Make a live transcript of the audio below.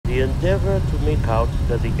The endeavor to make out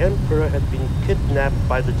that the emperor had been kidnapped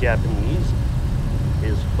by the Japanese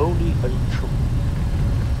is wholly untrue.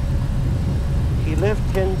 He left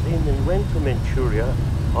Tianjin and went to Manchuria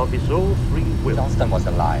of his own free will. Johnston was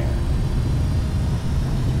a liar.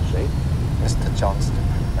 Say? Mr. Johnston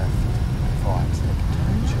had left before I was taken to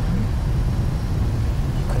Manchuria.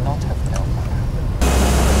 He could not have known what happened.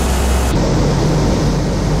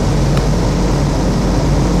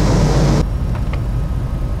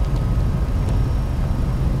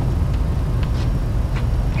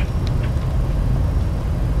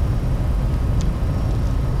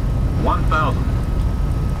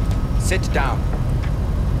 Sit down.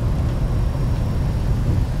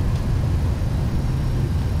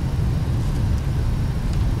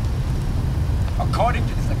 According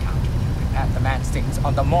to this account, you prepared the man's things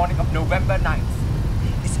on the morning of November 9th.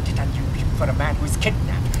 Isn't it unusual for a man who is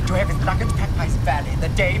kidnapped to have his luggage packed by his valet the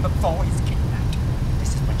day before he's kidnapped?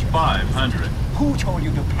 This is what you 500. Who told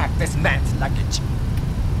you to pack this man's luggage?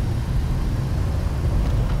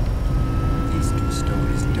 These two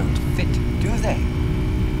stories don't fit, do they?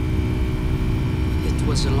 It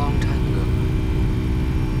was a long time ago.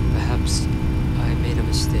 Perhaps I made a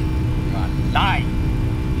mistake. You are lying.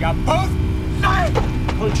 You are both lying.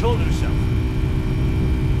 Control yourself.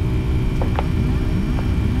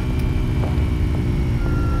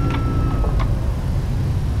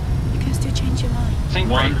 You can still change your mind.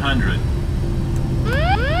 100.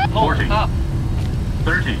 40.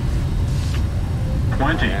 30.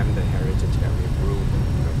 20. I am the hereditary ruler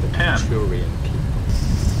of the 10. Manchurian people.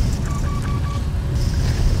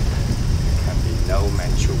 There can be no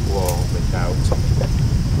Manchu war without me.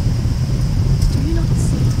 Do you not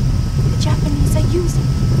see? The Japanese are using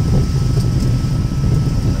you.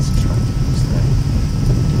 Let's try to use them.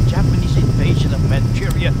 The Japanese invasion of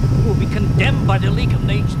Manchuria will be condemned by the League of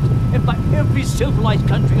Nations and by every civilized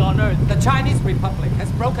country on Earth. The Chinese Republic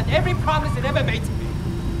has broken every promise it ever made to me.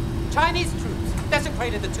 Chinese troops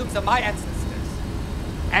desecrated the tombs of my ancestors.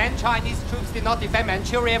 And Chinese troops did not defend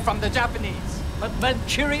Manchuria from the Japanese. But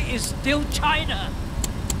Manchuria is still China.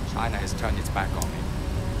 China has turned its back on me.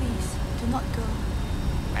 Please, do not go.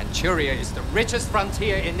 Manchuria is the richest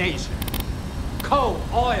frontier in Asia. Coal,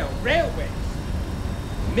 oil, railways.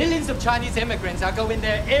 Millions of Chinese immigrants are going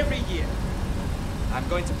there every year. I'm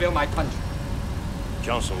going to build my country.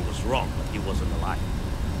 Johnson was wrong, but he wasn't a liar.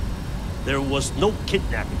 There was no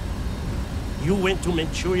kidnapping. You went to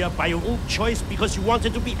Manchuria by your own choice because you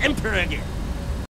wanted to be emperor again.